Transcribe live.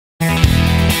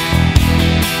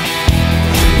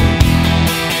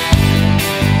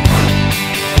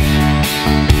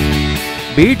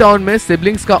B town में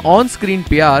siblings का on screen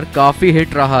प्यार काफी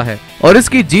हिट रहा है और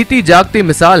इसकी जीती जागती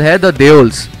मिसाल है the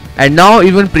Deols. And now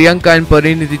even Priyanka and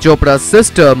Parineeti Chopra's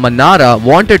sister Manara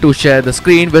wanted to share the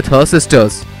screen with her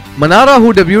sisters. Manara,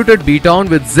 who debuted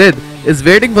B-Town with Zid, is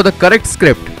waiting for the correct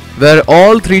script where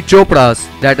all three Chopras,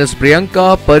 that is Priyanka,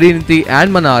 Parineeti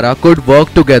and Manara, could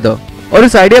work together. और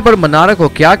इस idea पर मनारा को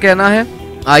क्या कहना है,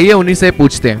 आइए उन्हीं से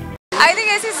पूछते हैं। आई थिंक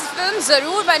ऐसी फिल्म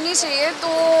ज़रूर बननी चाहिए, तो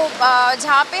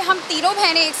जहाँ पे हम तीनों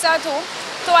बहनें एक साथ हो,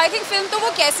 तो आई थिंक फिल्म तो वो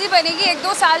कैसी बनेगी,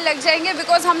 1-2 साल लग जाएंगे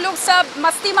बिकॉज हम लोग सब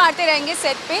मस्ती मारते रहेंगे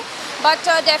सेट पे, but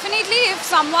definitely if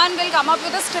someone will come up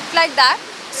with a script like that,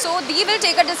 so the will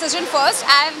take a decision first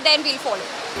and then we'll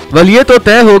follow. Well, ये तो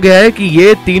तय हो गया है कि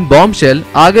ये 3 बॉम्बशेल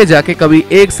आगे जाके कभी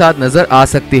एक साथ नजर आ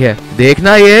सकती है।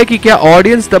 देखना यह है कि क्या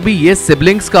ऑडियंस तभी ये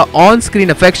सिबलिंग्स का ऑन स्क्रीन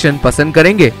अफेक्शन पसंद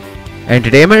करेंगे।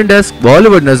 एंटरटेनमेंट डेस्क,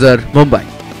 बॉलीवुड नजर, मुंबई।